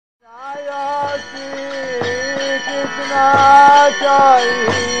Krishna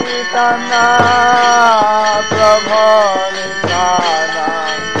Chaitanya Prabhu Nityananda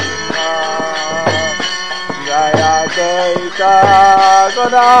Jayapataka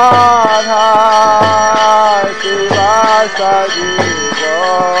Swami Maharaj.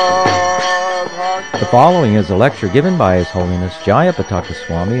 The following is a lecture given by His Holiness Jayapataka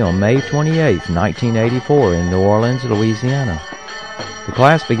Swami on May 28, 1984 in New Orleans, Louisiana. The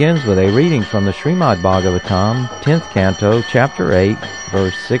class begins with a reading from the Srimad Bhagavatam, 10th Canto, Chapter 8,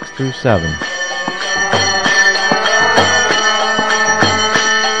 verse 6 through 7.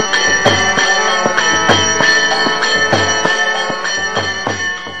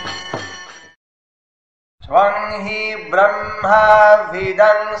 Swang hi brahma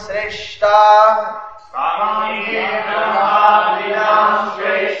vidam srishta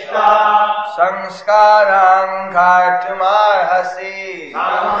Sanskaram kartumarhasi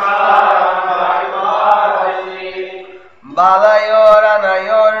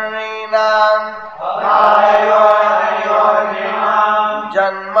Balayoranayurnam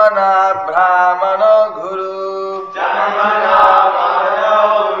Janmana brahmano guru.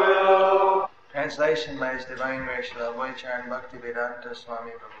 Translation by His Divine Grace Srila Prabhupada Bhaktivedanta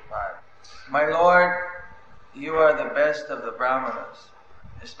Swami Prabhupada. My Lord, you are the best of the Brahmanas,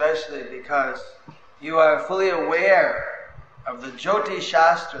 especially because you are fully aware of the Jyoti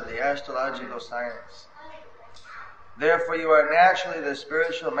Shastra, the astrological science. Therefore, you are naturally the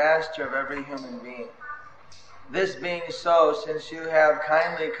spiritual master of every human being. This being so, since you have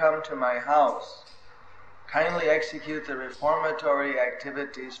kindly come to my house, kindly execute the reformatory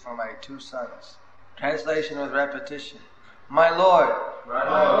activities for my two sons. Translation with repetition. My Lord,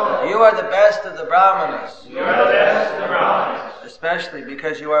 you are the best of the Brahmanas, especially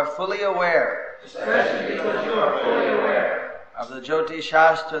because you are fully aware of the Jyoti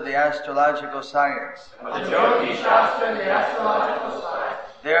Shastra, the astrological science.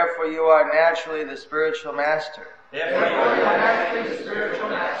 Therefore, you are naturally the spiritual master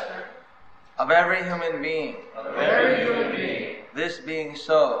of every human being. This being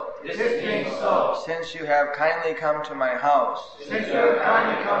so, since you have kindly come to my house,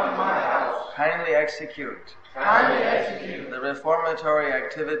 kindly execute the reformatory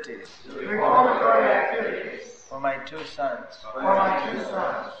activities for my two sons.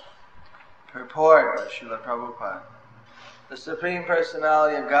 Purport by Srila Prabhupada. The Supreme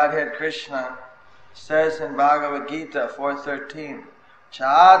Personality of Godhead Krishna says in Bhagavad Gita 4:13,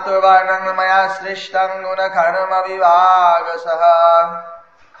 Chaturvarnam maya srishtam guna karma vivagasaha.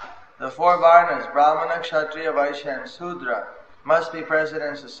 The four varnas, Brahmana, Kshatriya, Vaishya and Sudra, must be present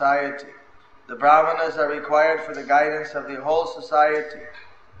in society. The Brahmanas are required for the guidance of the whole society.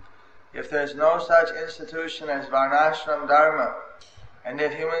 If there is no such institution as Varnashram Dharma, and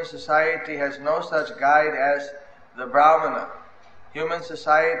if human society has no such guide as the Brahmana, human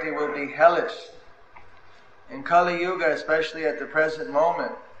society will be hellish. In Kali Yuga, especially at the present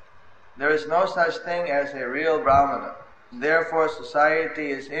moment, there is no such thing as a real Brahmana. Therefore,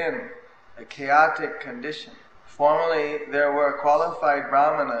 society is in a chaotic condition. Formerly, there were qualified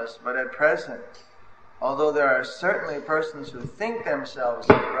Brahmanas, but at present, although there are certainly persons who think themselves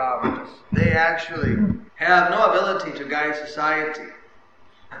Brahmanas, they actually have no ability to guide society.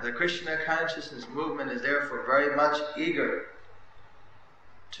 The Krishna consciousness movement is therefore very much eager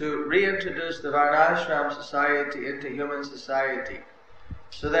to reintroduce the Varnashram society into human society,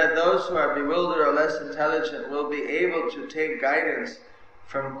 so that those who are bewildered or less intelligent will be able to take guidance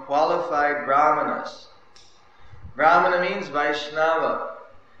from qualified Brahmanas. Brahmana means Vaishnava.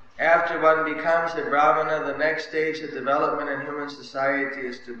 After one becomes a Brahmana, the next stage of development in human society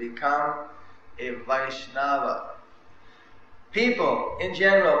is to become a Vaishnava. People, in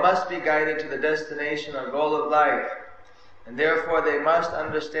general, must be guided to the destination or goal of life, and therefore they must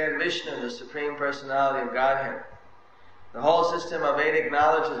understand Vishnu, the Supreme Personality of Godhead. The whole system of Vedic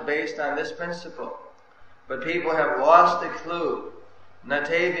knowledge is based on this principle, but people have lost the clue.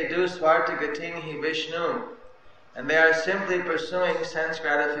 Nate vidu swarta gating hi Vishnu, and they are simply pursuing sense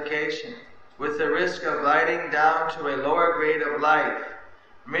gratification, with the risk of gliding down to a lower grade of life.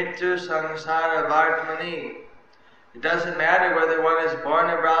 Mrityu samsara vartmani. It doesn't matter whether one is born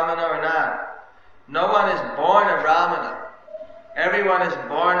a Brahmana or not. No one is born a Brahmana. Everyone is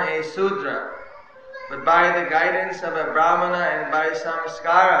born a Sudra. But by the guidance of a Brahmana and by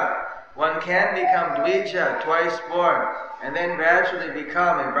samskara, one can become Dvija, twice born, and then gradually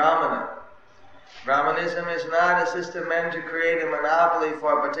become a Brahmana. Brahmanism is not a system meant to create a monopoly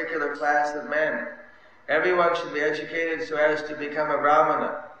for a particular class of men. Everyone should be educated so as to become a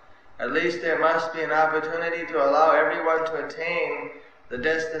Brahmana. At least there must be an opportunity to allow everyone to attain the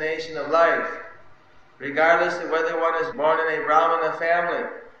destination of life. regardless of whether one is born in a Brahmana family,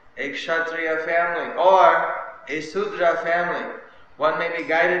 a Kshatriya family, or a Sudra family. One may be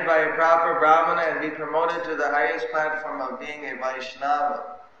guided by a proper Brahmana and be promoted to the highest platform of being a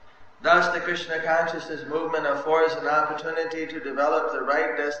Vaishnava. Thus, the Krishna consciousness movement affords an opportunity to develop the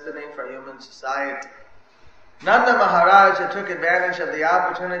right destiny for human society. Nanda Maharaja took advantage of the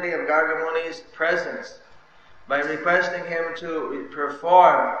opportunity of Gargamuni's presence by requesting him to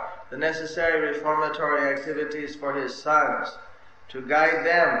perform the necessary reformatory activities for his sons, to guide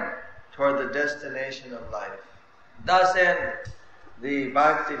them toward the destination of life. Thus end the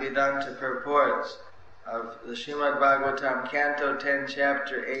Bhaktivedanta purports of the Srimad Bhagavatam, Canto 10,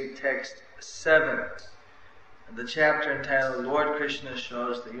 Chapter 8, Text 7, the chapter entitled Lord Krishna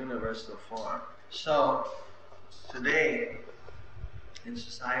Shows the Universal Form. So, today, in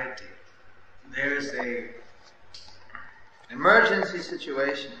society, there is a emergency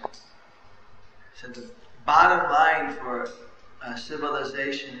situation. So the bottom line for a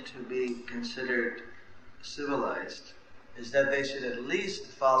civilization to be considered civilized is that they should at least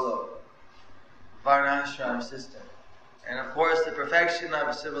follow Varnashram system. And of course, the perfection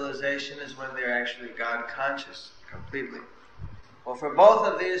of civilization is when they're actually God conscious completely. Well, for both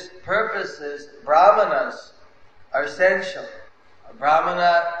of these purposes, Brahmanas are essential. A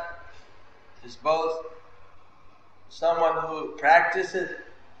Brahmana is both someone who practices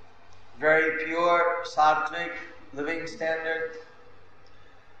very pure, sattvic living standard,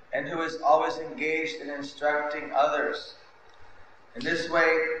 and who is always engaged in instructing others. In this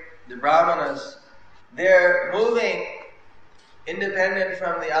way, the Brahmanas, they're moving independent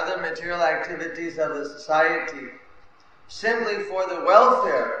from the other material activities of the society, simply for the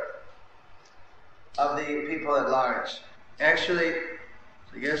welfare of the people at large. Actually,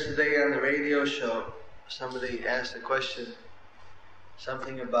 yesterday on the radio show, somebody asked a question,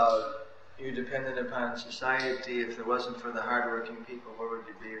 something about you're dependent upon society. If it wasn't for the hardworking people, where would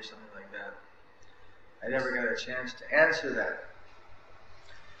you be, or something like that. I never got a chance to answer that.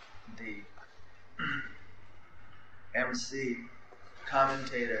 The MC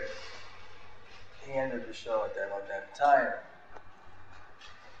commentator, he ended the show at that time.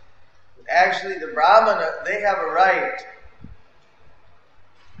 Actually, the Brahmana, they have a right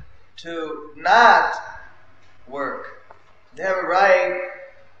to not work. They have a right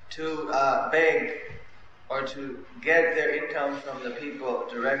to beg or to get their income from the people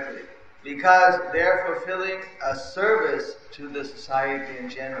directly, because they're fulfilling a service to the society in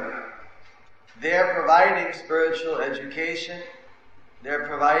general. They're providing spiritual education. They're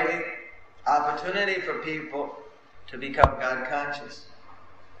providing opportunity for people to become God conscious.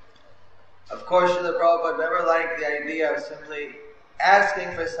 Of course, Srila Prabhupada never liked the idea of simply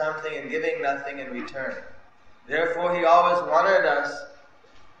asking for something and giving nothing in return. Therefore, he always wanted us,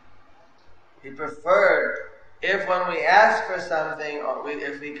 he preferred, if when we ask for something, or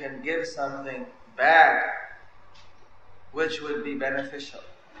if we can give something back, which would be beneficial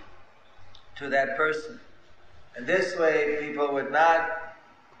to that person. And this way, people would not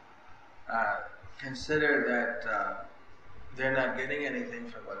consider that they're not getting anything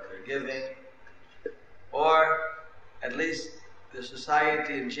from what they're giving, or at least the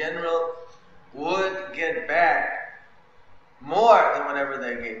society in general would get back more than whatever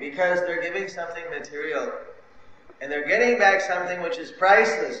they gave, because they're giving something material and they're getting back something which is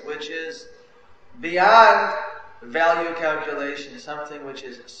priceless, which is beyond value calculation, something which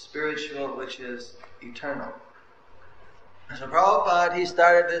is spiritual, which is eternal. So Prabhupada, he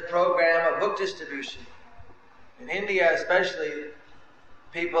started this program of book distribution. In India especially,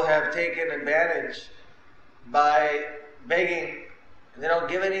 people have taken advantage by begging. They don't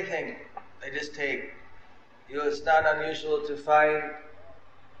give anything, they just take. It's not unusual to find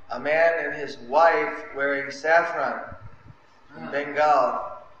a man and his wife wearing saffron in Bengal,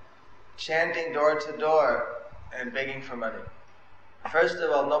 chanting door to door and begging for money. First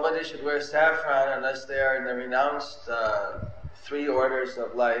of all, nobody should wear saffron unless they are in the renounced 3 orders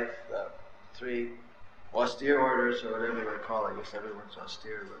of life, 3 austere orders, or whatever they call it. I guess everyone's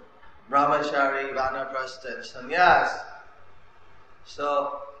austere, but Brahmachari, Vanaprastha, and Sannyas.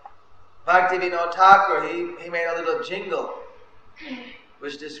 So Bhaktivinoda Thakur, he made a little jingle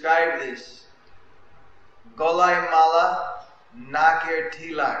which described this. Golai Mala Nakir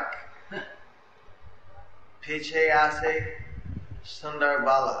Tilak Piche Ase Sundar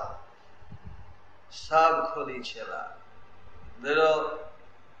Bala Sab Khuli Chila. Little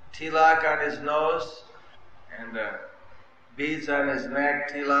tilak on his nose and beads on his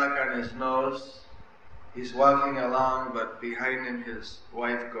neck, tilak on his nose. He's walking along, but behind him his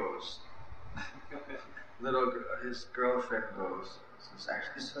wife goes. His girlfriend goes. This is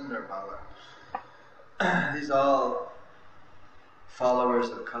actually Sundar Bala. these all followers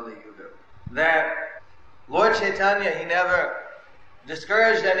of Kali Yuga, that Lord Chaitanya, he never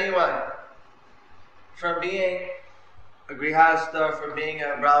discouraged anyone from being a grihastha, from being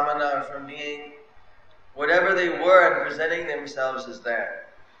a brahmana, from being whatever they were and presenting themselves as that.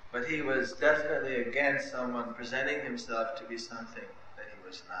 But he was definitely against someone presenting himself to be something that he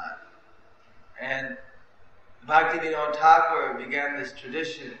was not. And Bhaktivinoda Thakur began this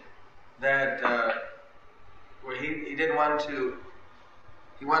tradition that where he didn't want to,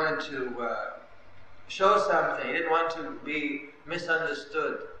 he wanted to show something. He didn't want to be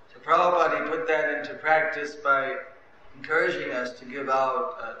misunderstood. So Prabhupada, he put that into practice by encouraging us to give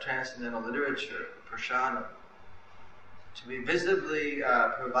out transcendental literature, prasadam, to be visibly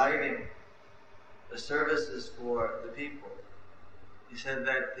providing the services for the people. He said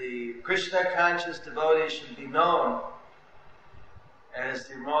that the Krishna-conscious devotees should be known as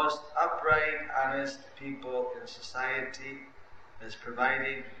the most upright, honest people in society, as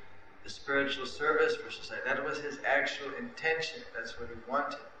providing the spiritual service for society. That was his actual intention. That's what he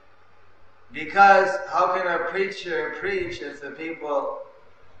wanted. Because how can a preacher preach if the people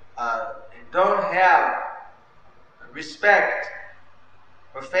don't have respect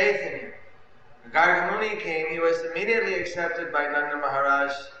or faith in him? When Garga Muni came, he was immediately accepted by Nanda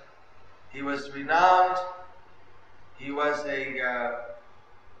Maharaj. He was renowned. He was a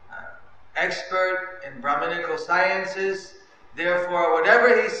expert in Brahminical sciences. Therefore,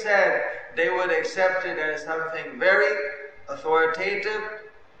 whatever he said, they would accept it as something very authoritative,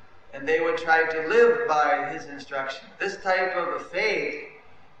 and they would try to live by his instruction. This type of a faith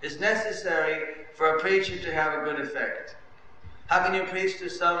is necessary for a preacher to have a good effect. How can you preach to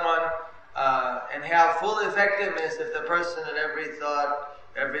someone and have full effectiveness if the person in every thought,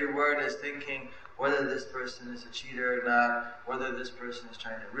 every word is thinking whether this person is a cheater or not, whether this person is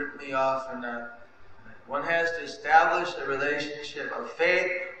trying to rip me off or not? One has to establish a relationship of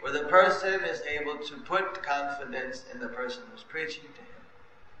faith where the person is able to put confidence in the person who's preaching to him.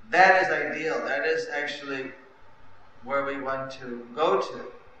 That is ideal. That is actually where we want to go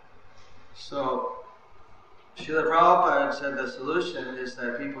to. So, Srila Prabhupada said the solution is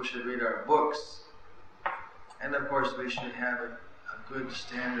that people should read our books. And of course we should have a good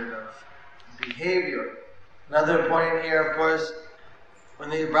standard of behavior. Another point here, of course, when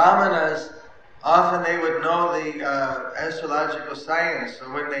the Brahmanas, often they would know the astrological science. So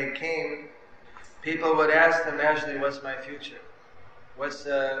when they came, people would ask them naturally, what's my future? What's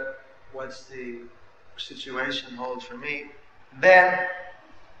the situation hold for me? Then,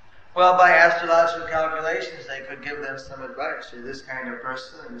 well, by astrological calculations, they could give them some advice. You're this kind of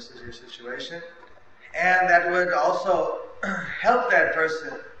person, and this is your situation. And that would also help that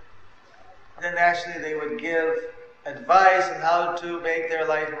person. Then naturally they would give advice on how to make their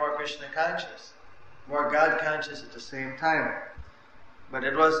life more Krishna conscious, more God conscious at the same time. But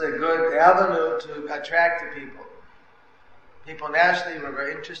it was a good avenue to attract the people. People naturally were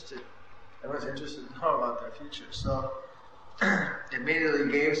very interested. They were interested to know about their future. So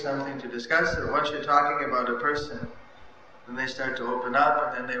immediately gave something to discuss it. Once you're talking about a person, then they start to open up,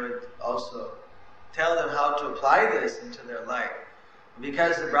 and then they would also tell them how to apply this into their life.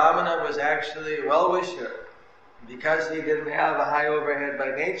 Because the Brahmana was actually a well-wisher, because he didn't have a high overhead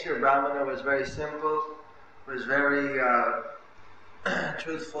by nature, Brahmana was very simple, was very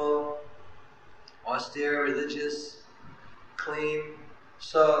truthful, austere, religious, clean.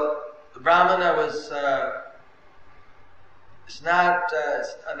 So the Brahmana was it's not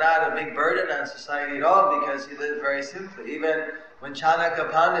a big burden on society at all, because he lived very simply. Even when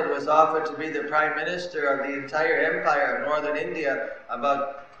Chanakya Pandit was offered to be the prime minister of the entire empire of northern India,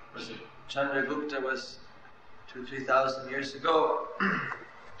 about, Chandragupta was 2,000-3,000 years ago.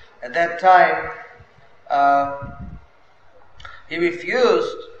 At that time, he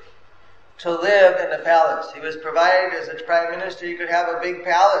refused to live in a palace. He was provided as a prime minister, he could have a big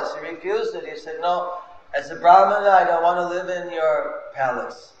palace. He refused it. He said, no, as a Brahmana, I don't want to live in your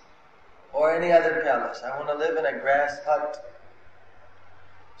palace or any other palace. I want to live in a grass hut.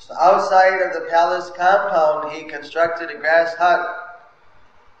 So outside of the palace compound, he constructed a grass hut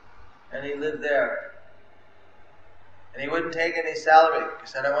and he lived there. And he wouldn't take any salary. He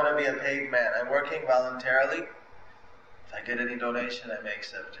said, I want to be a paid man. I'm working voluntarily. If I get any donation, I may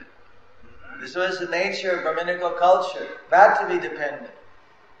accept it. This was the nature of Brahminical culture, not to be dependent.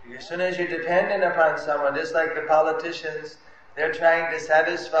 As soon as you're dependent upon someone, just like the politicians, they're trying to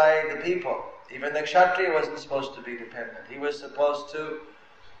satisfy the people. Even the Kshatriya wasn't supposed to be dependent. He was supposed to,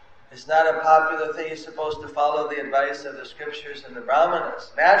 it's not a popular thing, he's supposed to follow the advice of the scriptures and the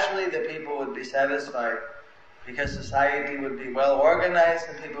Brahmanas. Naturally, the people would be satisfied because society would be well organized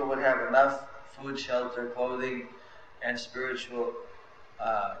and people would have enough food, shelter, clothing, and spiritual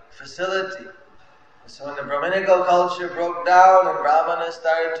facility. So when the Brahminical culture broke down and Brahmanas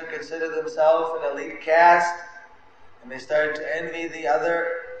started to consider themselves an elite caste, and they started to envy the other,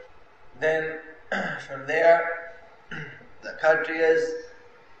 then from there the Kshatriyas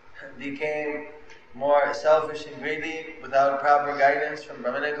became more selfish and greedy without proper guidance from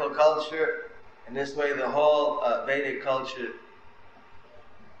Brahminical culture. And this way the whole Vedic culture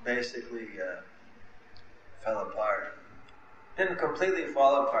basically fell apart. Didn't completely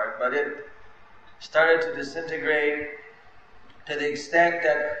fall apart, but it started to disintegrate to the extent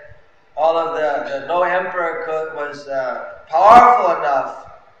that all of no emperor was powerful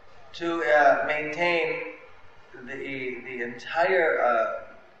enough to maintain the entire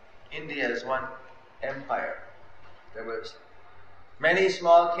India as one empire. There was many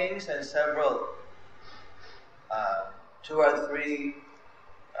small kings and several, 2 or 3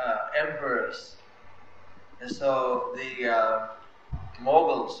 emperors. And so the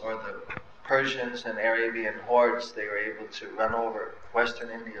Mughals, or the Persians and Arabian hordes, they were able to run over Western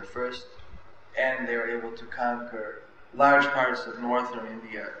India first, and they were able to conquer large parts of northern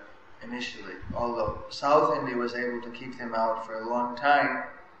India initially, although South India was able to keep them out for a long time.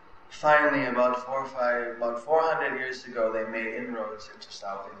 Finally, about 400 years ago, they made inroads into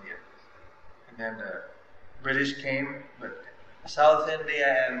South India. And then the British came, but South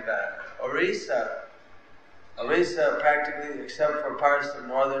India and Orissa practically, except for parts of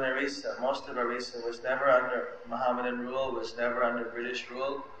northern Orissa, most of Orissa was never under Mohammedan rule, was never under British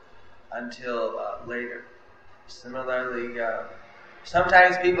rule until later. Similarly,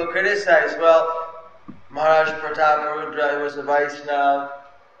 sometimes people criticize, well, Maharaja Prataparudra was a Vaishnava.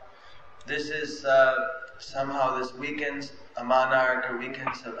 This is somehow this weakens a monarch or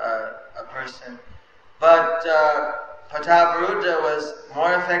weakens a person. But Prataparudra was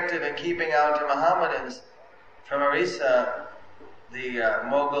more effective in keeping out the Mohammedans from Orissa. The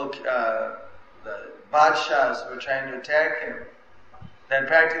Mughal, the Badshahs were trying to attack him. Then,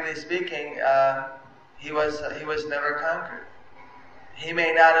 practically speaking, he was never conquered. He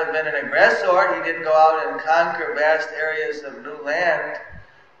may not have been an aggressor. He didn't go out and conquer vast areas of new land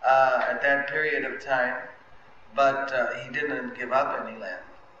at that period of time, but he didn't give up any land.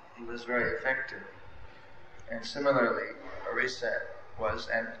 He was very effective. And similarly, Orissa was.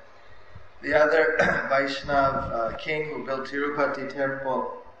 And the other Vaishnav king who built Tirupati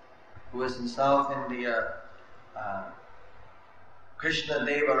temple, who was in South India, Krishna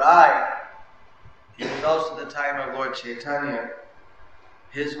Deva Rai, he was also the time of Lord Chaitanya.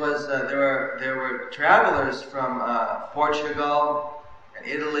 His was there were travelers from Portugal and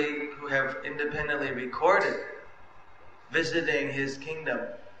Italy who have independently recorded visiting his kingdom,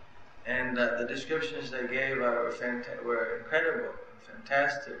 and the descriptions they gave were incredible,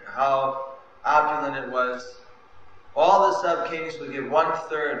 fantastic. How opulent it was. All the sub-kings would give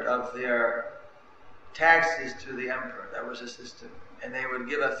 1/3 of their taxes to the emperor. That was the system. And they would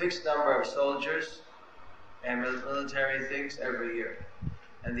give a fixed number of soldiers and military things every year.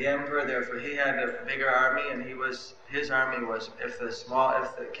 And the emperor, therefore, he had a bigger army, and his army was, if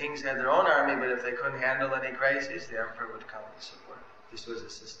the kings had their own army, but if they couldn't handle any crises, the emperor would come and support. This was the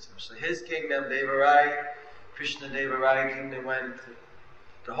system. So his kingdom, Krishna Deva Rai kingdom, went to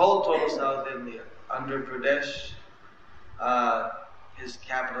the whole total South India, Andhra Pradesh. His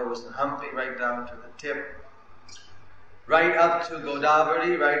capital was in Hampi, right down to the tip, right up to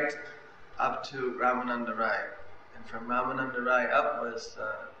Godavari, right up to Ramananda Rai. And from Ramananda Rai up was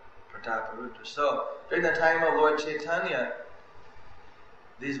Prataparudra. So during the time of Lord Chaitanya,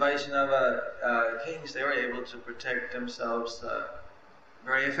 these Vaishnava kings, they were able to protect themselves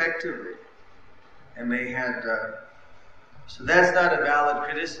very effectively. And they had, so that's not a valid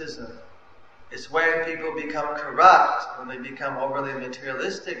criticism. It's when people become corrupt, when they become overly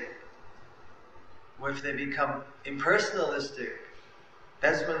materialistic, or if they become impersonalistic,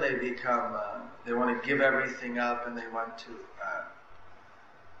 that's when they become, they want to give everything up and they want to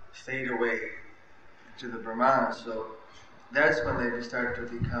fade away to the Brahman. So that's when they start to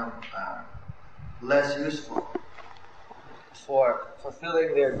become less useful for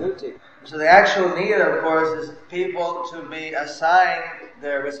fulfilling their duty. So the actual need, of course, is people to be assigned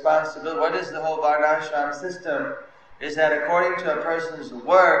their responsibility. What is the whole Varnashram system? Is that according to a person's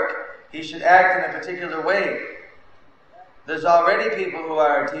work, he should act in a particular way. There's already people who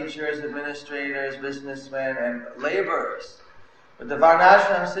are teachers, administrators, businessmen, and laborers. But the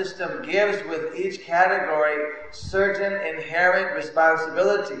Varnashram system gives with each category certain inherent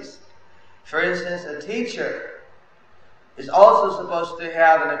responsibilities. For instance, a teacher is also supposed to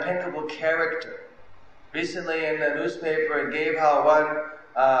have an impeccable character. Recently in the newspaper it gave how one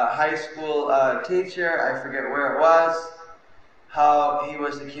high school teacher, I forget where it was, how he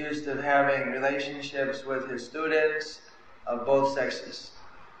was accused of having relationships with his students of both sexes.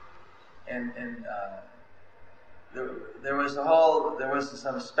 And there was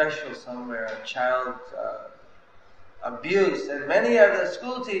some special somewhere, a child abuse, and many of the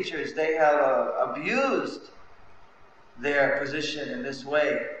school teachers, they have abused their position in this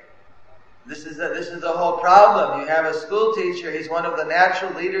way. This is the whole problem. You have a school teacher, he's one of the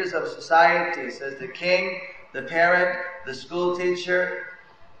natural leaders of society. It says the king, the parent, the school teacher,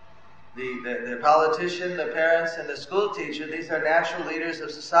 the politician, the parents, and the school teacher, these are natural leaders of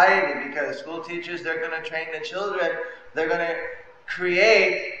society, because school teachers, they're going to train the children, they're going to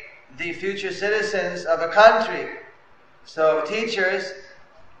create the future citizens of a country. So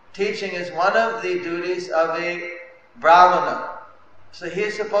teaching is one of the duties of a Brahmana. So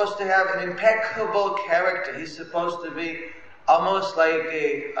he's supposed to have an impeccable character. He's supposed to be almost like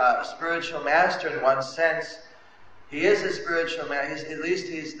a spiritual master in one sense. He is a spiritual master. At least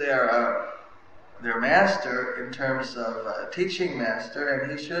he's their master in terms of teaching master,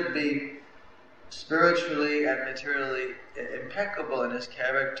 and he should be spiritually and materially impeccable in his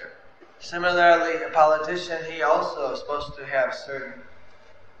character. Similarly, a politician, he also is supposed to have certain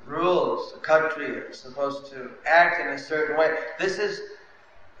rules. A country is supposed to act in a certain way. This is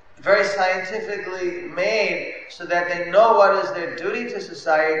very scientifically made so that they know what is their duty to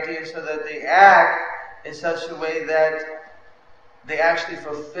society, and so that they act in such a way that they actually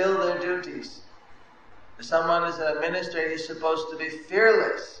fulfill their duties. If someone is an administrator, he's supposed to be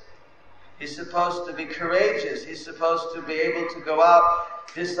fearless. He's supposed to be courageous. He's supposed to be able to go out.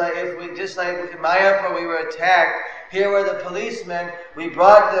 Just like in Mayapur, we were attacked. Here were the policemen. We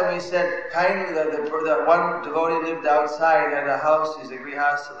brought them. We said, kindly, the one devotee lived outside at a house. He's a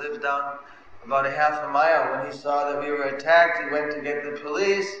grihastha, lived down about a half a mile. When he saw that we were attacked, he went to get the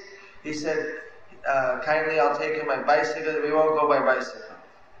police. He said, kindly, I'll take him my bicycle. We won't go by bicycle.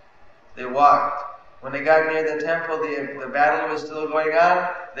 They walked. When they got near the temple, the battle was still going on.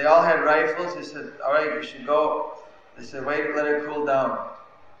 They all had rifles. He said, all right, you should go. They said, wait, let it cool down.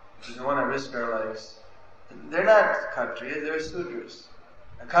 We don't want to risk our lives. They're not Kshatriyas, they're Sudras.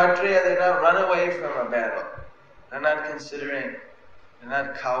 A Kshatriya, they don't run away from a battle. They're not considering, they're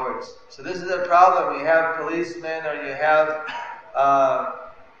not cowards. So this is a problem. You have policemen, or you have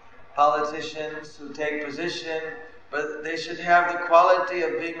politicians who take position, but they should have the quality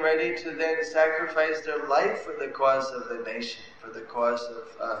of being ready to then sacrifice their life for the cause of the nation, for the cause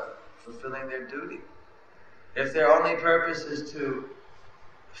of fulfilling their duty. If their only purpose is to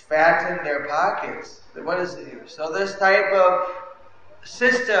fatten their pockets, then what is the use? So this type of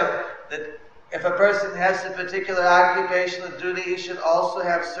system, that if a person has a particular occupational duty, he should also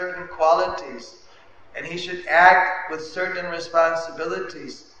have certain qualities, and he should act with certain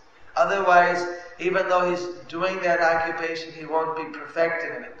responsibilities. Otherwise, even though he's doing that occupation, he won't be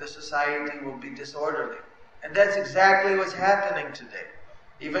perfecting in it. The society will be disorderly. And that's exactly what's happening today.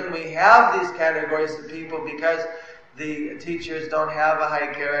 Even we have these categories of people because the teachers don't have a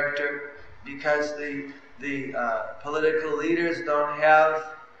high character, because the political leaders don't have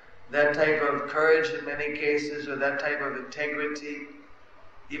that type of courage in many cases, or that type of integrity.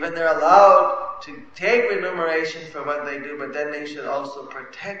 Even they're allowed to take remuneration for what they do, but then they should also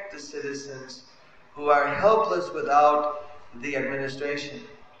protect the citizens who are helpless without the administration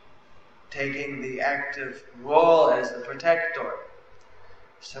taking the active role as the protector.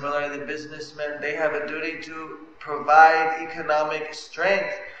 Similarly, the businessmen, they have a duty to provide economic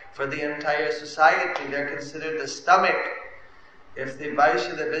strength for the entire society. They're considered the stomach. If the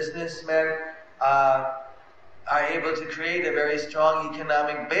Vaishya, the businessmen, are able to create a very strong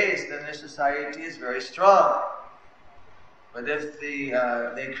economic base, then the society is very strong. But if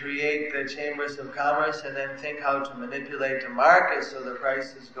they create the chambers of commerce and then think how to manipulate the market so the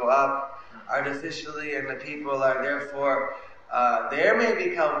prices go up artificially, and the people are therefore, they may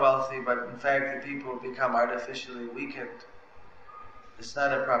become wealthy, but in fact the people become artificially weakened. It's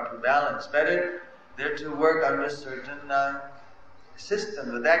not a proper balance. Better they're to work under certain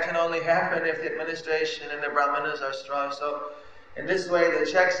system, but that can only happen if the administration and the brahmanas are strong. So in this way, the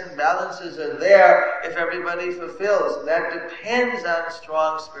checks and balances are there if everybody fulfills, and that depends on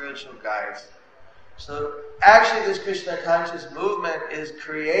strong spiritual guides. So actually this Krishna conscious movement is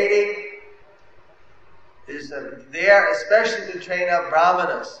there especially to train up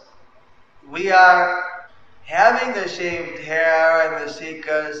brahmanas. We are having the shaved hair and the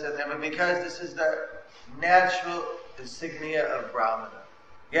sikas, and because this is the natural insignia of Brahmana.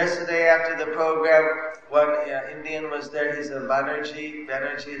 Yesterday after the program, one Indian was there. He's a Banerjee.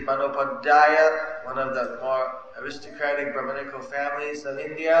 Banerjee is Bandyopadhyaya, one of the more aristocratic Brahminical families of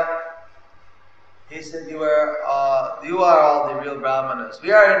India. He said, you are all the real Brahmanas.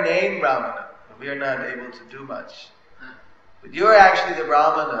 We are a name Brahmana. We are not able to do much. But you are actually the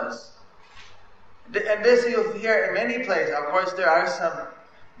Brahmanas. And this you'll hear in many places. Of course, there are some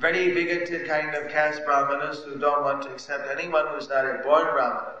very bigoted kind of caste Brahmanas who don't want to accept anyone who's not a born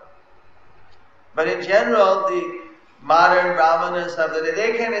Brahmana. But in general, the modern Brahmanas of the day,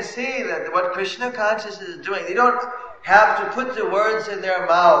 they kind of see that what Krishna consciousness is doing. They don't have to put the words in their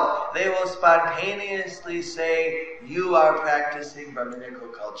mouth. They will spontaneously say, you are practicing Brahminical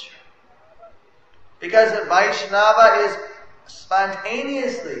culture. Because a Vaishnava is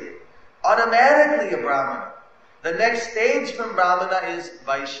spontaneously, automatically a Brahmana. The next stage from Brahmana is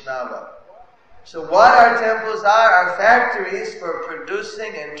Vaishnava. So what our temples are factories for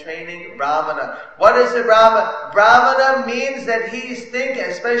producing and training Brahmana. What is a Brahmana? Brahmana means that he is thinking,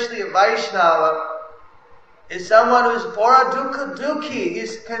 especially a Vaishnava, is someone who's pora dukkha dukhi,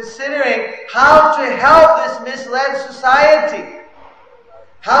 is considering how to help this misled society.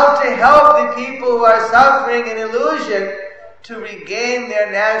 How to help the people who are suffering in illusion to regain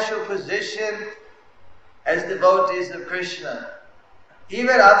their natural position as devotees of Krishna.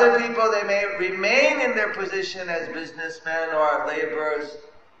 Even other people, they may remain in their position as businessmen or laborers,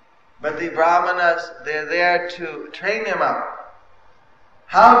 but the Brahmanas, they're there to train them up.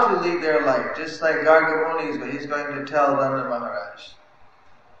 How to lead their life, just like Garga Muni, he's going to tell Nanda Maharaj.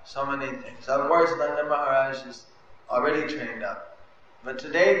 So many things. Of course, Nanda Maharaj is already trained up. But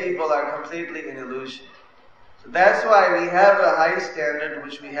today people are completely in illusion. So that's why we have a high standard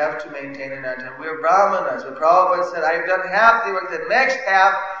which we have to maintain in our time. We're Brahmanas. But Prabhupada said, I've done half the work. The next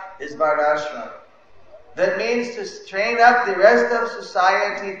half is Varnashram. That means to train up the rest of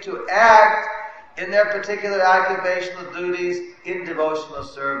society to act in their particular occupational duties in devotional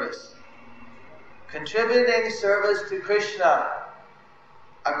service. Contributing service to Krishna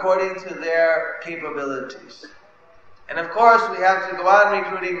according to their capabilities. And of course, we have to go on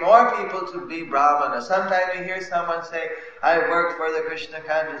recruiting more people to be Brahmana. Sometimes we hear someone say, I've worked for the Krishna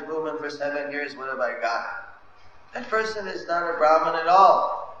conscious movement for 7 years, what have I got? That person is not a Brahman at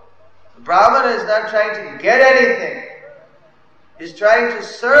all. The Brahmana is not trying to get anything. He's trying to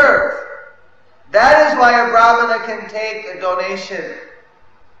serve. That is why a Brahmana can take a donation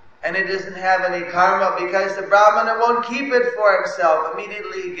and it doesn't have any karma, because the Brahmana won't keep it for himself.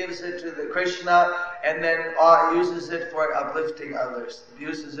 Immediately he gives it to the Krishna and then uses it for uplifting others. He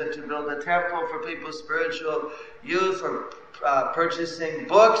uses it to build a temple for people's spiritual youth, for purchasing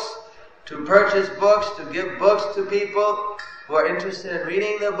books, to purchase books, to give books to people who are interested in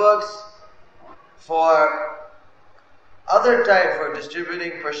reading the books, for other type, for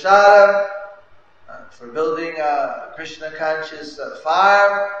distributing prasadam, for building a Krishna conscious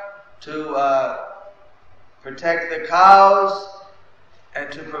farm, to protect the cows,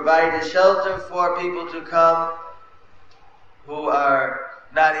 and to provide a shelter for people to come who are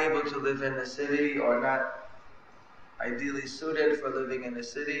not able to live in the city or not ideally suited for living in the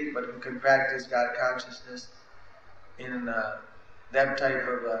city, but who can practice God consciousness in that type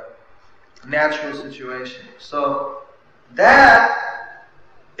of natural situation. So that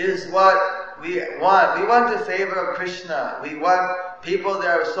is what we want. We want the favor of Krishna. We want people that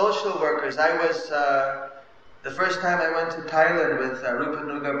are social workers. I was, the first time I went to Thailand with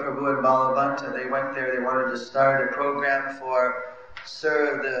Rupanuga Prabhu and Balavanta, they went there, they wanted to start a program for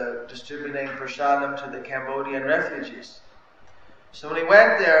distributing prasadam to the Cambodian refugees. So when we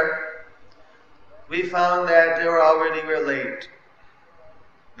went there, we found that they were late.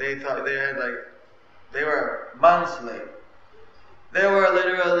 They thought they were months late. There were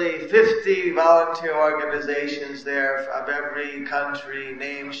literally 50 volunteer organizations there of every country,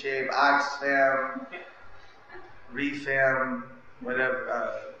 Name, Shape, Oxfam, Refam,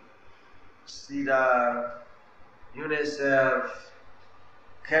 whatever, SIDA, UNICEF,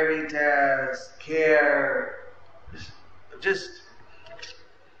 Caritas, CARE, just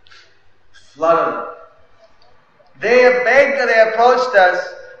flooded. They approached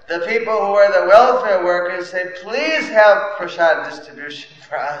us. The people who were the welfare workers said, please have prasad distribution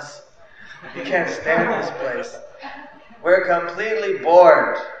for us. We can't stand this place. We're completely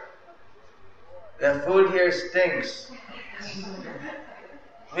bored. The food here stinks.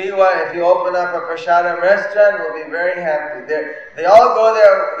 If you open up a prasadam restaurant, we'll be very happy. They all go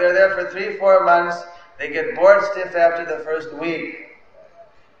there, they're there for 3-4 months. They get bored stiff after the first week.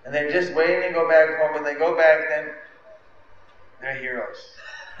 And they're just waiting to go back home. When they go back, then they're heroes.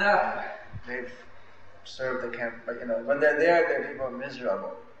 serve the camp, but when they're there, their people are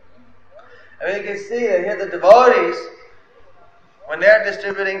miserable. I mean, you can see here the devotees, when they're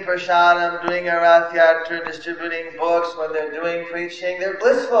distributing prasadam, doing a Rath Yatra, distributing books, when they're doing preaching, they're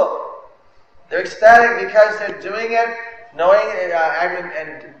blissful. They're ecstatic because they're doing it, knowing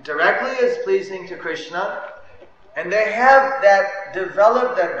and directly it's pleasing to Krishna. And they have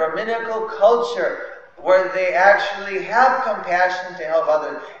developed that Brahminical culture where they actually have compassion to help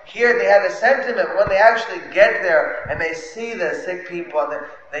others. Here they have a sentiment, when they actually get there and they see the sick people,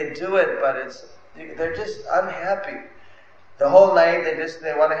 they do it, but they're just unhappy. The whole night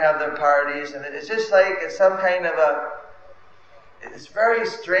they want to have their parties, and it's just like it's some kind of it's very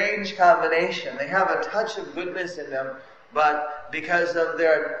strange combination. They have a touch of goodness in them, but because of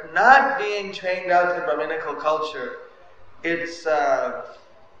their not being trained out in Brahminical culture, it's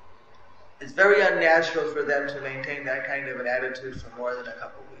very unnatural for them to maintain that kind of an attitude for more than a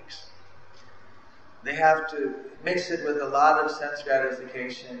couple of weeks. They have to mix it with a lot of sense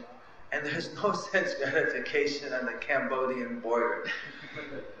gratification, and there's no sense gratification on the Cambodian border.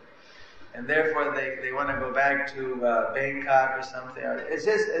 And therefore they want to go back to Bangkok or something. It's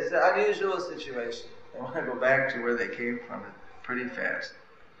an unusual situation. They want to go back to where they came from pretty fast.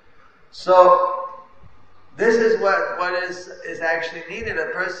 So this is what is actually needed. A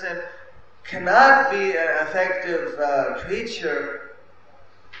person cannot be an effective preacher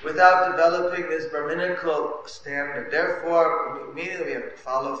without developing this Brahminical standard. Therefore, immediately we have to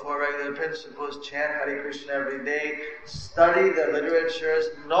follow 4 regular principles, chant Hare Krishna every day, study the literatures,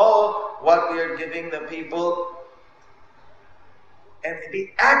 know what we are giving the people, and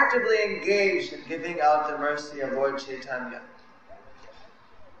be actively engaged in giving out the mercy of Lord Chaitanya.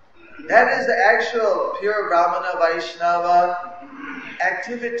 That is the actual pure Brahmana Vaishnava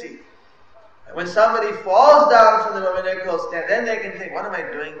activity. When somebody falls down from the Brahminical stand, then they can think, what am I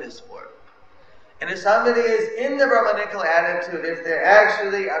doing this for? And if somebody is in the Brahminical attitude, if they're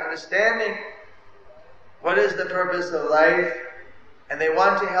actually understanding what is the purpose of life, and they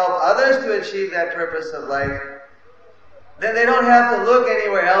want to help others to achieve that purpose of life, then they don't have to look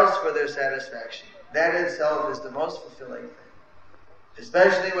anywhere else for their satisfaction. That itself is the most fulfilling thing.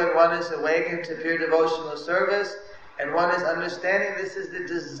 Especially when one is awakened to pure devotional service, and one is understanding this is the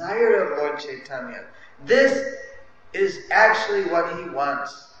desire of Lord Chaitanya. This is actually what he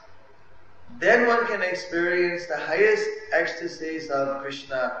wants. Then one can experience the highest ecstasies of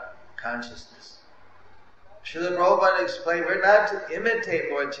Krishna consciousness. Srila Prabhupada explained, we're not to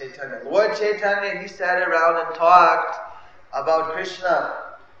imitate Lord Chaitanya. Lord Chaitanya, he sat around and talked about Krishna,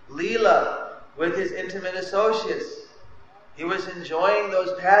 Leela, with his intimate associates. He was enjoying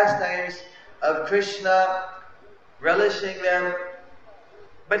those pastimes of Krishna, relishing them.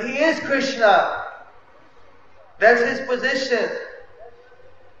 But he is Krishna. That's his position.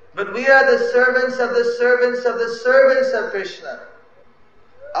 But we are the servants of the servants of the servants of Krishna.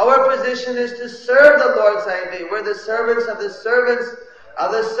 Our position is to serve the Lord's idea. We're the servants of the servants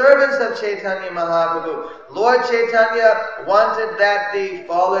of Chaitanya Mahaprabhu. Lord Chaitanya wanted that the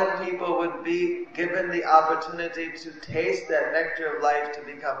fallen people would be given the opportunity to taste that nectar of life to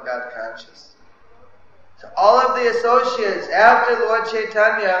become God conscious. So all of the associates, after Lord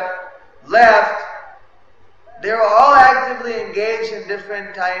Chaitanya left, they were all actively engaged in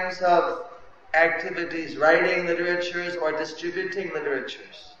different kinds of activities, writing literatures or distributing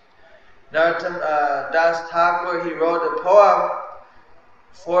literatures. Narottam Das Thakur, he wrote a poem,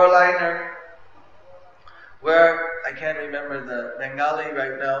 4-liner, where, I can't remember the Bengali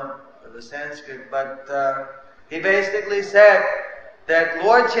right now, or the Sanskrit, but he basically said that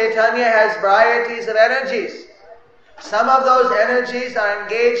Lord Chaitanya has varieties of energies. Some of those energies are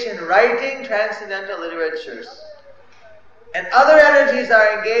engaged in writing transcendental literatures. And other energies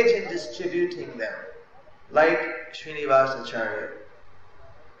are engaged in distributing them, like Srinivasacharya.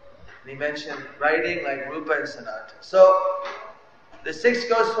 And he mentioned writing like Rupa and Sanatana. So, the 6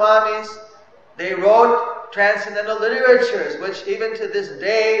 Goswamis, they wrote transcendental literatures, which even to this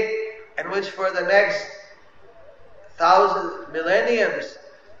day, and which for the next 1,000 millenniums,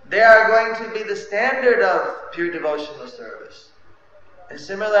 they are going to be the standard of pure devotional service. And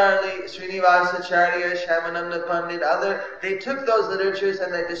similarly, Srinivasacharya, Shyamananda Pandit, they took those literatures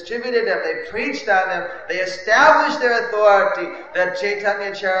and they distributed them, they preached on them, they established their authority, that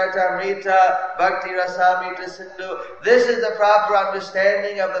Chaitanya Charitamrita, Bhakti Rasamrita Sindhu, this is the proper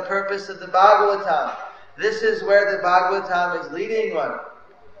understanding of the purpose of the Bhagavatam. This is where the Bhagavatam is leading one.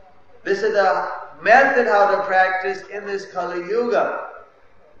 This is the method how to practice in this Kali Yuga.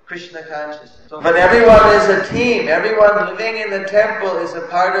 Krishna consciousness. But everyone is a team. Everyone living in the temple is a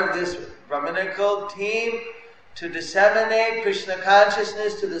part of this Brahminical team to disseminate Krishna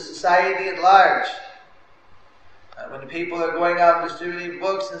consciousness to the society at large. When people are going out and distributing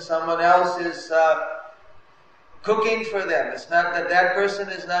books and someone else is cooking for them, it's not that that person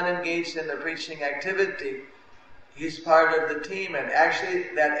is not engaged in the preaching activity. He's part of the team, and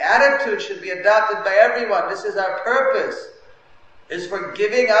actually that attitude should be adopted by everyone. This is our purpose, is for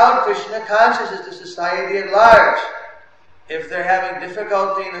giving out Krishna consciousness to society at large. If they're having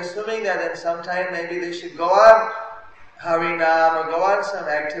difficulty in assuming that, then sometime maybe they should go on Harinam or go on some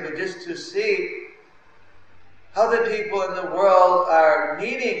activity just to see how the people in the world are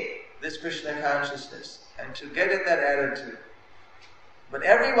needing this Krishna consciousness and to get in that attitude. But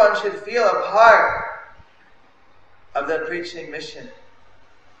everyone should feel a part of that preaching mission.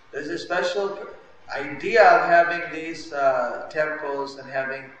 There's a special idea of having these temples and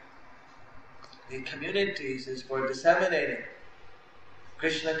having the communities is for disseminating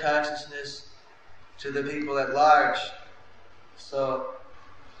Krishna consciousness to the people at large. So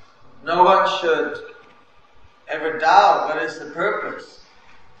no one should ever doubt what is the purpose.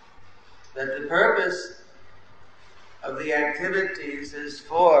 That the purpose of the activities is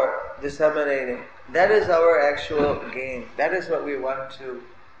for disseminating. That is our actual gain. That is what we want to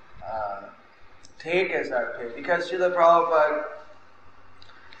take as our pay. Because Srila Prabhupada,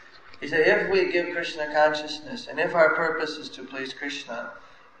 he said, if we give Krishna consciousness, and if our purpose is to please Krishna,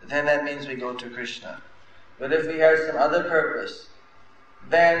 then that means we go to Krishna. But if we have some other purpose,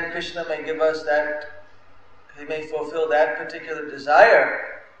 then Krishna may give us that, he may fulfill that particular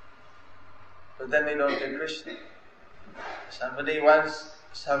desire, but then we don't get Krishna. Somebody wants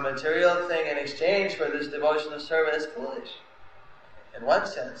some material thing in exchange for this devotional service, foolish. In one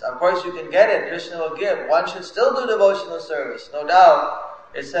sense. Of course you can get it, Krishna will give. One should still do devotional service, no doubt.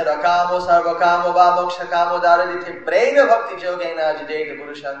 It said, Akamo sarvakamo va mokshakamo daradite prena bhakti yogena jideta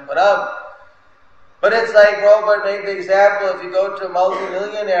purusham param. But it's like Prabhupada made the example, if you go to a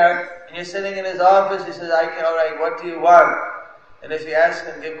multi-millionaire and you're sitting in his office, he says, alright, what do you want? And if you ask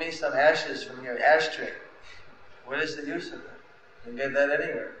him, give me some ashes from your ashtray. What is the use of it? You can get that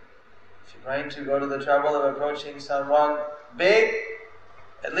anywhere. If you're going to go to the trouble of approaching someone big,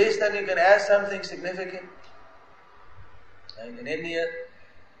 at least then you can ask something significant. And in India,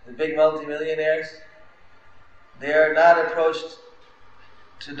 the big multimillionaires, they are not approached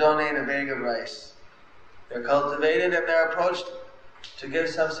to donate a bag of rice. They're cultivated and they're approached to give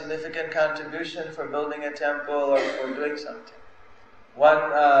some significant contribution for building a temple or for doing something. One,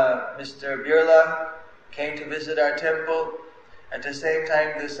 Mr. Birla, came to visit our temple. At the same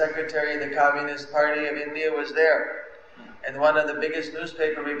time, the secretary of the Communist Party of India was there. And one of the biggest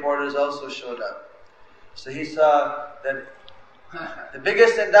newspaper reporters also showed up. So he saw that the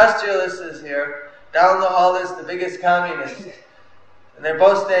biggest industrialist is here. Down the hall is the biggest communist. And they're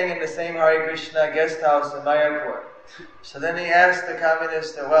both staying in the same Hare Krishna guest house in Mayapur. So then he asked the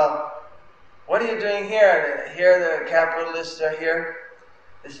communist, well, what are you doing here? And here the capitalists are here.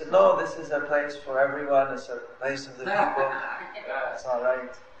 They said, no, this is a place for everyone. It's a place of the people. It's all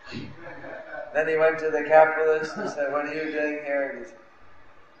right. Then he went to the capitalist and said, what are you doing here?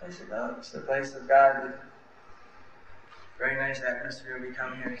 He said, no, it's the place of God. Very nice atmosphere we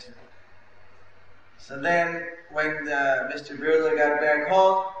come here to. So then, when Mr. Birla got back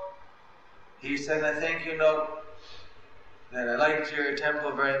home, he sent a thank you note that I liked your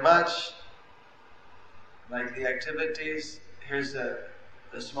temple very much, like the activities. Here's a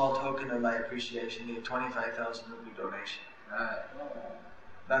small token of my appreciation. He had 25,000 rupee donation.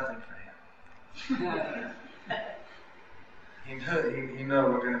 Nothing for him. He knew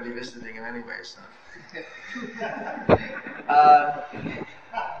we're going to be visiting him anyway, so.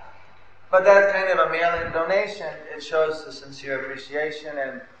 But that's kind of a mail-in donation. It shows the sincere appreciation,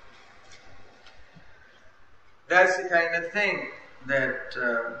 and that's the kind of thing that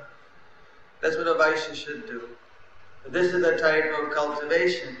that's what a Vaishya should do. But this is the type of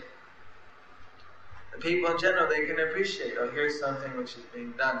cultivation. The people in general, they can appreciate, oh, here's something which is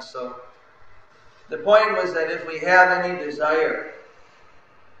being done. So the point was that if we have any desire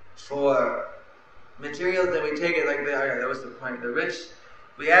for material, then we take it like that was the point. The rich,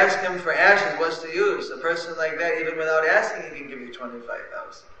 we ask him for ashes, what's the use? A person like that, even without asking, he can give you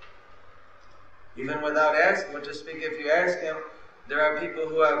 25,000. Even without asking, what to speak if you ask him, there are people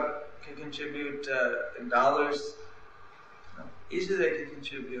who can contribute in dollars. Easily they can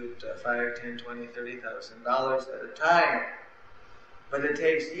contribute $5, $10, $20, $30,000 at a time. But it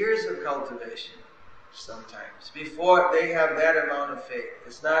takes years of cultivation sometimes before they have that amount of faith.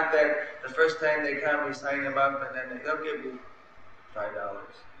 It's not that the first time they come, we sign them up and then they'll give you $5.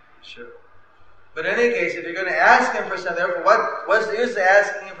 Sure. But in any case, if you're going to ask him for something, what's the use of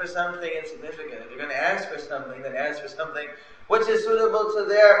asking him for something insignificant? If you're going to ask for something, then ask for something which is suitable to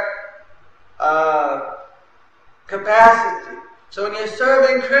their capacity. So when you're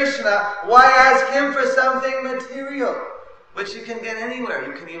serving Krishna, why ask him for something material, which you can get anywhere?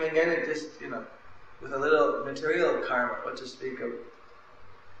 You can even get it just, with a little material karma, what to speak of.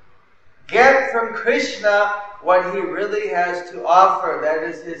 Get from Krishna what he really has to offer. That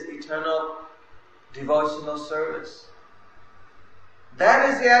is his eternal devotional service. That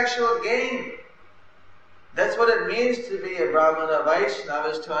is the actual gain. That's what it means to be a Brahmana Vaishnava,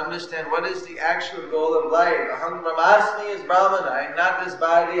 is to understand what is the actual goal of life. Aham Brahmasmi is Brahmana. I am not this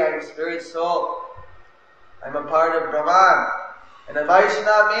body, I am spirit soul. I am a part of Brahman. And a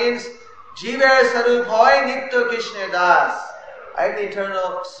Vaishnava means Jivar Saruphoy Nitya Krishna Das. I am the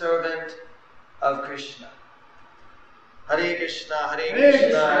eternal servant of Krishna. Hare Krishna, Hare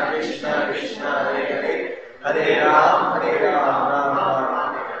Krishna, Krishna Krishna, Hare Hare, Hare Ram, Ram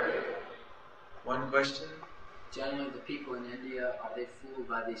Ram, Hare Hare. One question? Generally, the people in India, are they fooled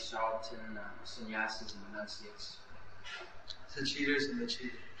by these charlatan sannyasis and renunciates? The cheaters and the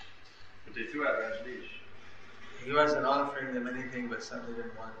cheated. But they threw out Rajneesh. He wasn't offering them anything but something they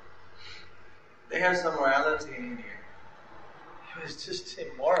didn't want. They have some morality in India. It was just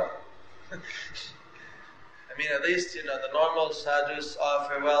immoral. I mean, at least, the normal sadhus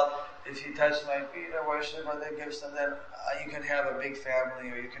offer, well, if you touch my feet or worship or they give some, then you can have a big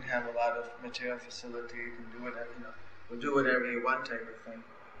family or you can have a lot of material facility, you can do whatever, we'll do whatever you want type of thing.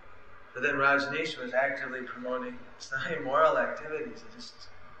 But then Rajneesh was actively promoting, it's not immoral activities, it's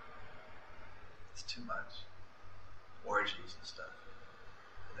too much. Orgies and stuff,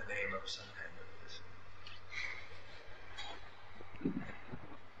 in the name of some kind of this.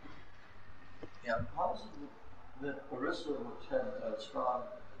 Yeah. How is it that Orissa, which had a strong,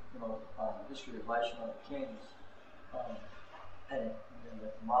 history of Vaishnava kings, and the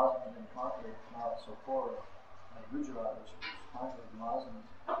Muslims had been conquered, now so poor, like Gujarat, which was conquered Muslims,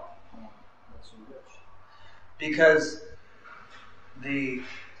 not so rich? Because the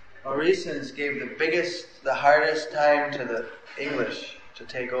Orissans gave the hardest time to the English to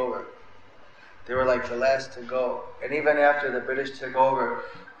take over. They were like the last to go. And even after the British took over,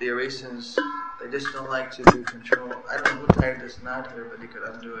 the Orissans, they just don't like to do control. I don't know who tied this knot here, but he could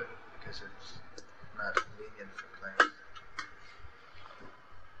undo it because it's not convenient for playing.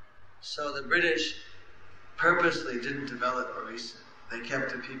 So the British purposely didn't develop Orissa. They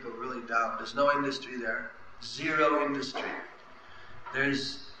kept the people really down. There's no industry there. Zero industry.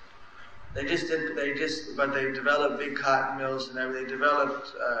 But they developed big cotton mills and everything. They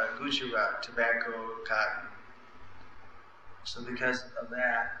developed Gujarat, tobacco, cotton. So because of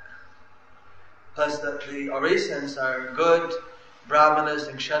that, plus the Orissans are good Brahmanas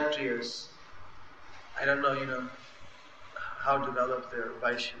and Kshatriyas. I don't know, how developed their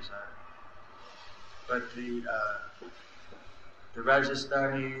Vaishyas are. But the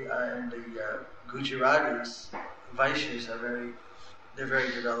Rajasthani and the Gujaratis, Vaishyas are they're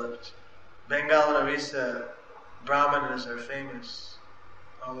very developed. Bengal and Orissa Brahmanas are famous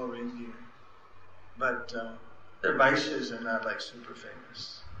all over India. But their Vaishyas are not like super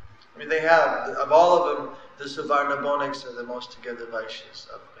famous. I mean, they have, of all of them, the Suvarnabhoniks are the most together Vaishyas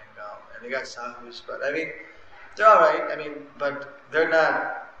of Bengal. And they got Sahus, but I mean, they're alright, but they're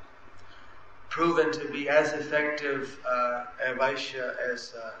not proven to be as effective a Vaishya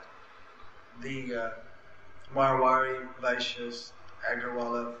as the Marwari Vaishyas,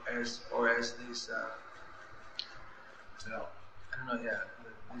 Agarwala, as these,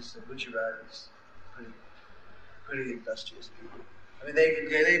 these Gujaratis, pretty industrious people. I mean,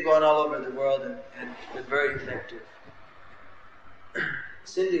 they've gone all over the world and been very effective.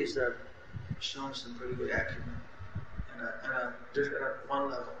 Sindhis are showing some pretty good acumen at one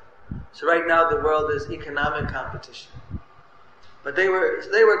level. So right now the world is economic competition. But they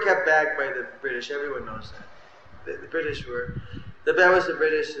were kept back by the British. Everyone knows that. The British were. That was the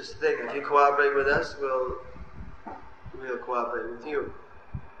British's thing. If you cooperate with us, we'll cooperate with you.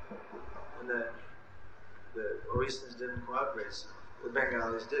 And the Orissans didn't cooperate, so the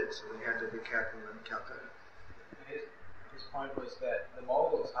Bengalis did. So they had to be careful in Calcutta. His point was that the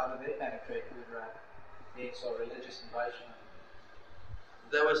Mongols, how did they penetrate Gujarat, being so religious and Vaishnava?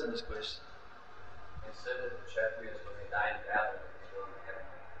 That wasn't his question. It said that the Kshatriyas, when they died in battle, they go to heaven.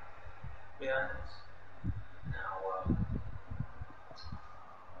 Yeah. Now,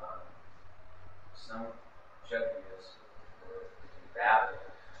 some Kshatriyas were in battle,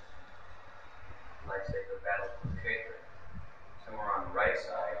 like say the battle with Kshetra. Some were on the right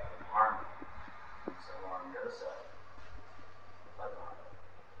side of the army, some were on the other side.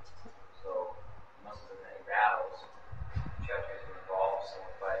 So, there must have been many battles. Kshatriyas were involved, some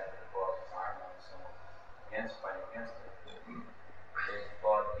were fighting for the cause of Dharma, and some were fighting against it. They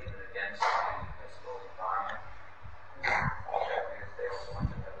fought even against the principles of Dharma,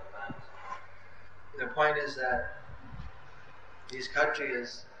 is that these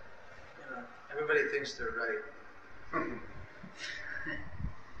Kshatriyas, everybody thinks they're right.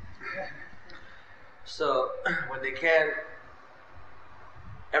 So when they can't,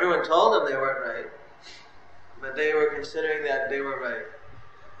 everyone told them they weren't right, but they were considering that they were right,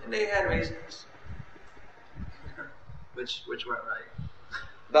 and they had reasons, which weren't right.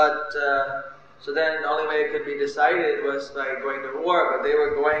 But so then the only way it could be decided was by going to war, but they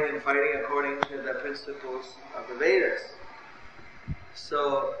were going and fighting according to the principles of the Vedas.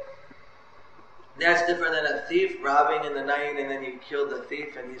 So that's different than a thief robbing in the night and then you kill the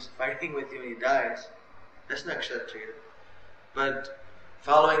thief and he's fighting with you and he dies. That's not Kshatriya. But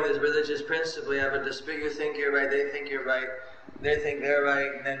following this religious principle, you have a dispute, you think you're right, they think you're right, they think they're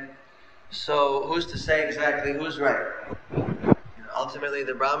right, and then, so who's to say exactly who's right? Ultimately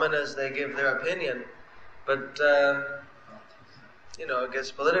the Brahmanas, they give their opinion, but it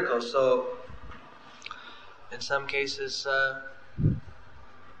gets political. So in some cases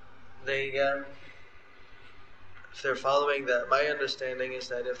if they're following my understanding is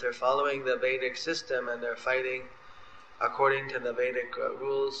that if they're following the Vedic system and they're fighting according to the Vedic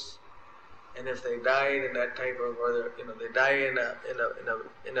rules, and if they died in that type of, or they die in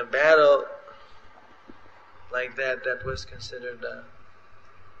a battle like that, that was considered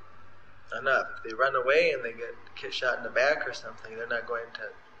enough. If they run away and they get shot in the back or something, they're not going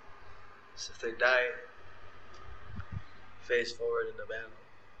to. So if they die, face forward in the battle.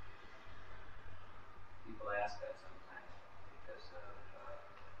 People ask that sometimes because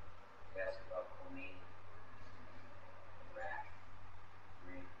they ask about Khomeini, Iraq,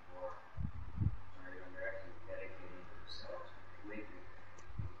 Marine War, where they're actually dedicating themselves completely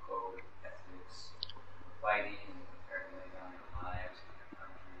to the code of ethics, fighting, preparing to lay down their lives in their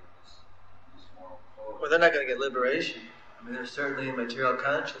country, this moral code. Well, they're not going to get liberation. I mean, there's certainly a material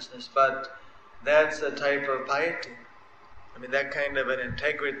consciousness, but that's a type of piety. I mean, that kind of an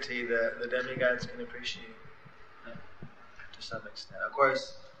integrity that the demigods can appreciate to some extent. Of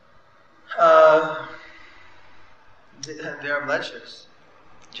course, there are mlechas,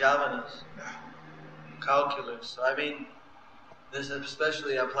 javanas, calculars. So, I mean, this is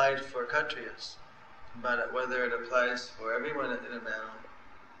especially applied for Kshatriyas, but whether it applies for everyone in a battle,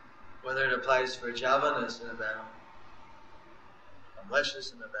 whether it applies for javanas in a battle,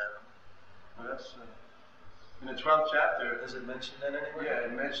 mlechas in a battle. Well, that's in the 12th chapter. Does it mention that anywhere? Yeah,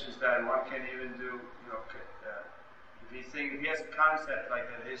 it mentions that one can't even do, if he has a concept like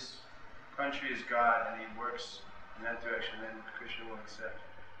that, his country is God, and he works in that direction, then Krishna will accept.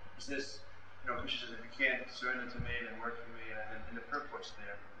 He says, Krishna says, if you can't surrender to me, then work for me, and then in the purports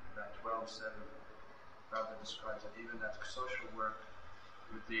there, about 12:7, Prabhupada describes that even that social work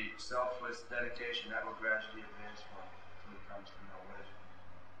with the selfless dedication, that will gradually advance one until he comes to know what is.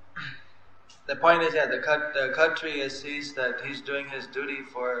 The point is that the Kshatriya sees that he's doing his duty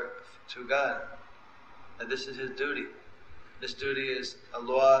to God. That this is his duty. This duty is a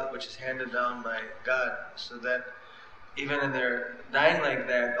law which is handed down by God. So that even in their dying like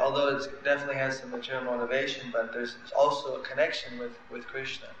that, although it definitely has some material motivation, but there's also a connection with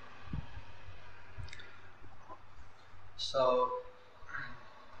Krishna. So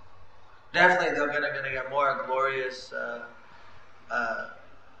definitely they're going to get more glorious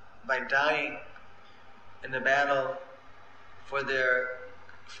by dying in the battle for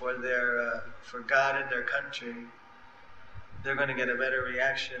God and their country. They're going to get a better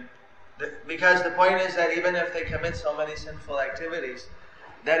reaction. Because the point is that even if they commit so many sinful activities,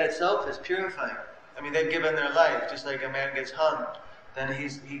 that itself is purifying. I mean, they've given their life, just like a man gets hung. Then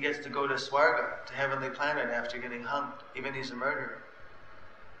he gets to go to Swarga, to heavenly planet, after getting hung. Even he's a murderer.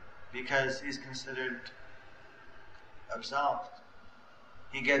 Because he's considered absolved.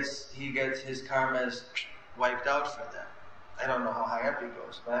 He gets his karmas wiped out for that. I don't know how high up he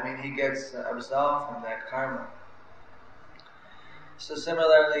goes, but I mean he gets absolved from that karma. So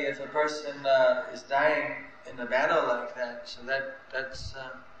similarly, if a person is dying in a battle like that, so that's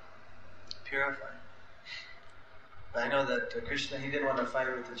purifying. But I know that Krishna, he didn't want to fight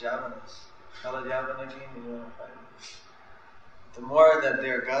with the Javanas. Kala Javana king, he didn't want to fight with them. The more that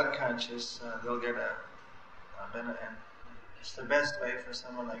they're God conscious, they'll get a benefit. It's the best way for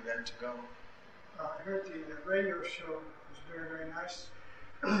someone like that to go. I heard the radio show was very, very nice.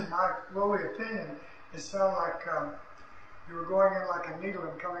 My lowly opinion, it sounded like you were going in like a needle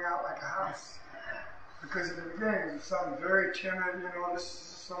and coming out like a house. Because in the beginning it sounded very timid, this is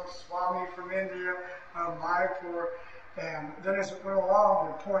some Swami from India, Mayapur, and then as it went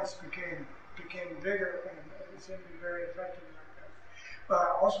along, the points became bigger, and it seemed to be very effective like that.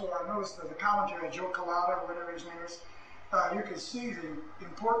 But also I noticed that the commentary, Joe Collada, whatever his name is, you can see the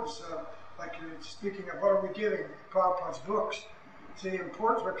importance like you're speaking of, what are we giving? Prabhupada's books. See the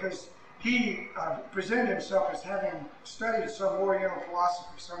importance, because he presented himself as having studied some Oriental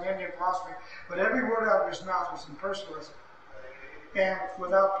philosophy, some Indian philosophy, but every word out of his mouth was impersonalism. And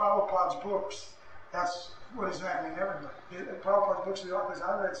without Prabhupada's books, that's what is happening everywhere. Prabhupada's books, because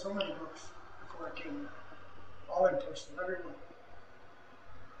I read so many books before I came here, all impersonal, everyone.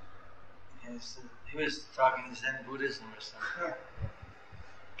 Yes, he was talking Zen Buddhism or something. Yeah.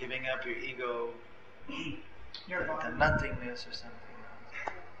 Giving up your ego, Nirvana. the nothingness or something.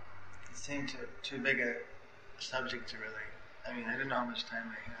 It seemed too big a subject to really. I mean, I don't know how much time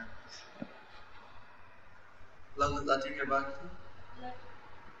I have. Latika Bhakti? Like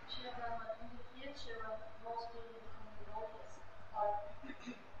Srila Prabhupada, in the future, most people become devotees, or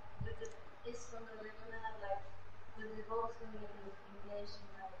is when we're going to have like the devotees going to be engaged in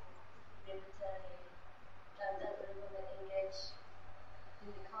like military, that we're going to engage in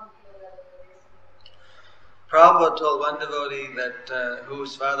the conflict that there is. Prabhupada told one devotee that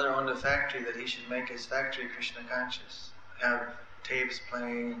whose father owned a factory that he should make his factory Krishna conscious, have tapes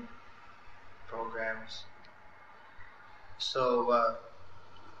playing, programs. So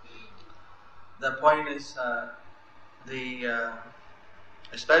the point is,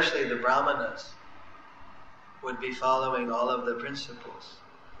 especially the brahmanas would be following all of the principles,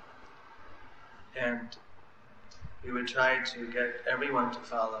 and we would try to get everyone to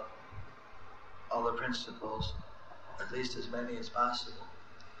follow all the principles, at least as many as possible.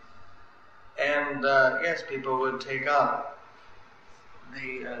 And yes, people would take up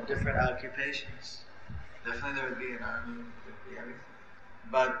the different occupations. Definitely there would be an army, there would be everything.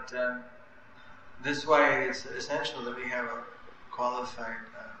 But this way it's essential that we have a qualified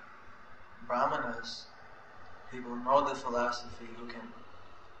brahmanas, people who know the philosophy, who can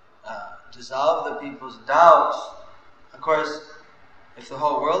dissolve the people's doubts. Of course, if the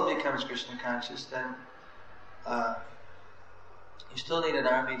whole world becomes Krishna conscious, then you still need an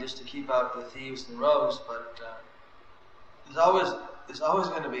army just to keep out the thieves and rogues, but there's always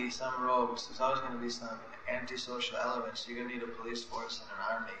going to be some rogues, there's always going to be some antisocial elements. You're going to need a police force and an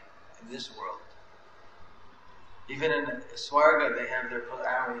army in this world. Even in Swarga they have their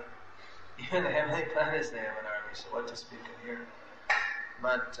army. Even in the heavenly planets they have an army, so what to speak of here.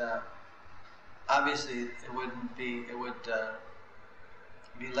 But obviously it would be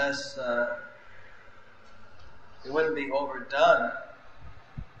less, it wouldn't be overdone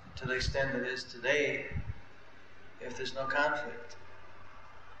to the extent it is today if there's no conflict.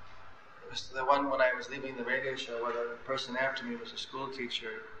 It was the one when I was leaving the radio show where the person after me was a school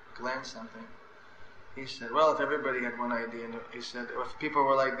teacher, Glenn something. He said, well, if everybody had one idea, and he said, if people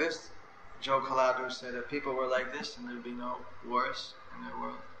were like this, Joe Collado said, if people were like this, then there'd be no wars in their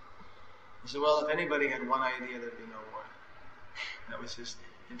world. He said, well, if anybody had one idea, there'd be no war. That was his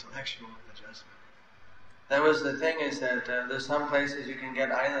intellectual adjustment. That was the thing, is that there's some places you can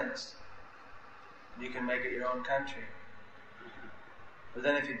get islands. You can make it your own country. But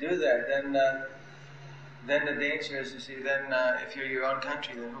then if you do that, then the danger is, you see, then if you're your own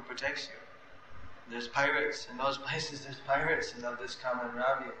country, then who protects you? There's pirates. In those places there's pirates, and they'll just come and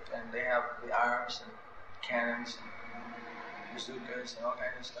rob you. And they have the arms and cannons and bazookas and all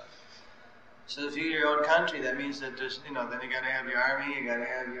kinds of stuff. So if you're your own country, that means that there's, then you gotta have your army, you gotta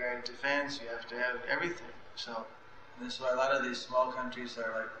have your defense, you have to have everything. So this is why a lot of these small countries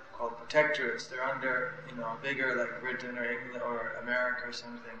are like called protectorates. They're under, bigger like Britain or England or America or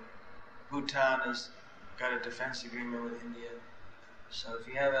something. Bhutan has got a defense agreement with India. So if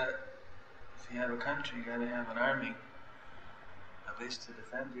you have a country, you gotta have an army, at least to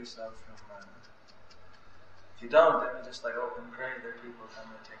defend yourself from. If you don't, then it's just like open prey that people come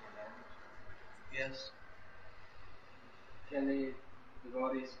and take advantage. Yes. Can the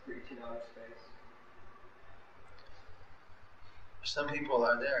devotees preach in outer space? Some people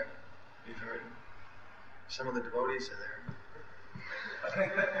are there. We've heard. Some of the devotees are there.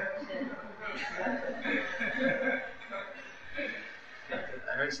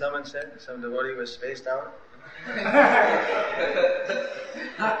 I heard someone said some devotee was spaced out.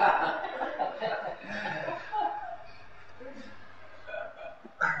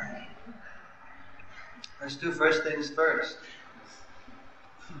 Let's do first things first.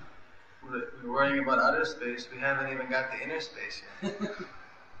 We're worrying about outer space. We haven't even got the inner space yet.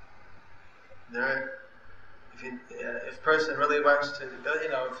 If a person really wants to,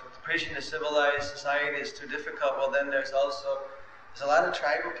 if preaching to civilized society is too difficult, well then there's a lot of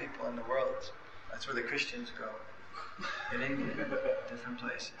tribal people in the world. That's where the Christians go. In India, different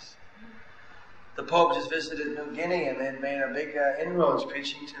places. The Pope just visited New Guinea and they made a big inroads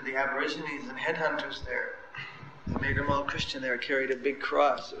preaching to the Aborigines and headhunters there. They made them all Christian. They were carried a big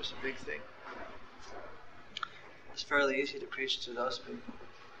cross. It was a big thing. It's fairly easy to preach to those people.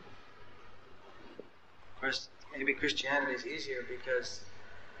 Of course, maybe Christianity is easier because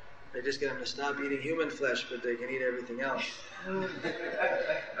they just get them to stop eating human flesh, but they can eat everything else.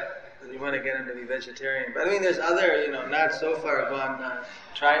 You want to get them to be vegetarian. But I mean, there's other, not so far gone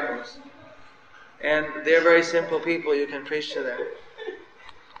tribals. And they're very simple people. You can preach to them.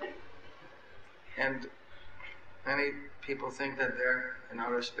 And many people think that they're in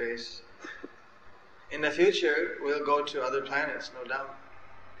outer space. In the future, we'll go to other planets, no doubt.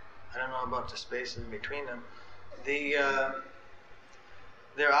 I don't know about the space in between them. There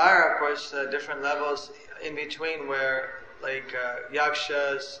are, of course, different levels in between where, like,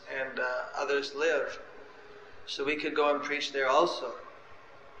 yakshas and others live. So we could go and preach there also.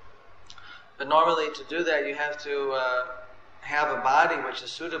 But normally to do that, you have to have a body which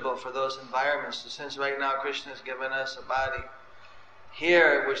is suitable for those environments. So since right now Krishna has given us a body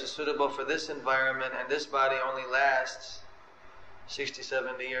here which is suitable for this environment, and this body only lasts 60,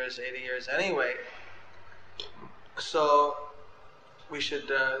 70 years, 80 years anyway, so we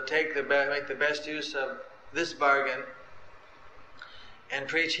should make the best use of this bargain and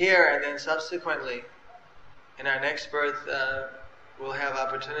preach here, and then subsequently in our next birth we'll have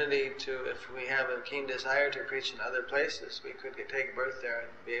opportunity to, if we have a keen desire to preach in other places, we could take birth there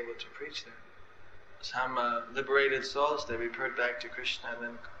and be able to preach there. Some liberated souls, they revert back to Krishna and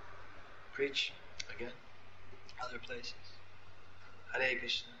then preach again other places. Hare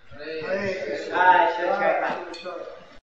Krishna. Hare Krishna.